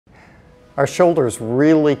Our shoulders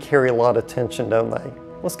really carry a lot of tension, don't they?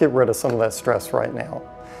 Let's get rid of some of that stress right now.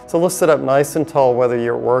 So let's sit up nice and tall, whether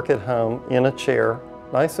you're at work, at home, in a chair,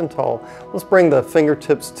 nice and tall. Let's bring the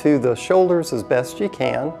fingertips to the shoulders as best you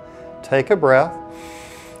can. Take a breath.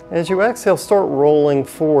 As you exhale, start rolling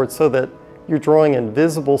forward so that you're drawing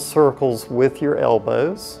invisible circles with your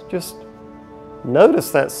elbows. Just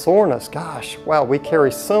notice that soreness. Gosh, wow, we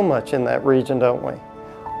carry so much in that region, don't we?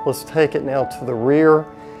 Let's take it now to the rear.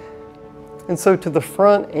 And so to the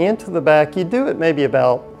front and to the back, you do it maybe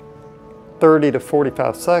about 30 to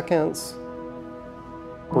 45 seconds.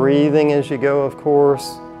 Breathing as you go, of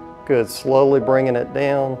course. Good, slowly bringing it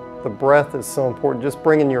down. The breath is so important. Just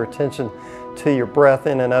bringing your attention to your breath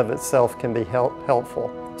in and of itself can be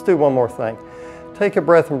helpful. Let's do one more thing. Take a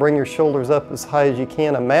breath and bring your shoulders up as high as you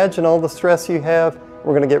can. Imagine all the stress you have.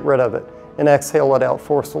 We're going to get rid of it. And exhale it out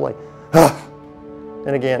forcefully.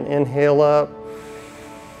 And again, inhale up.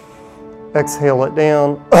 Exhale it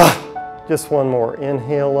down. Just one more.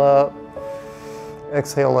 Inhale up.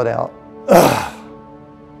 Exhale it out.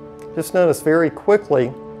 Just notice very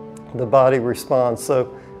quickly the body responds. So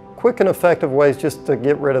quick and effective ways just to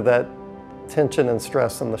get rid of that tension and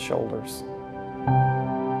stress in the shoulders.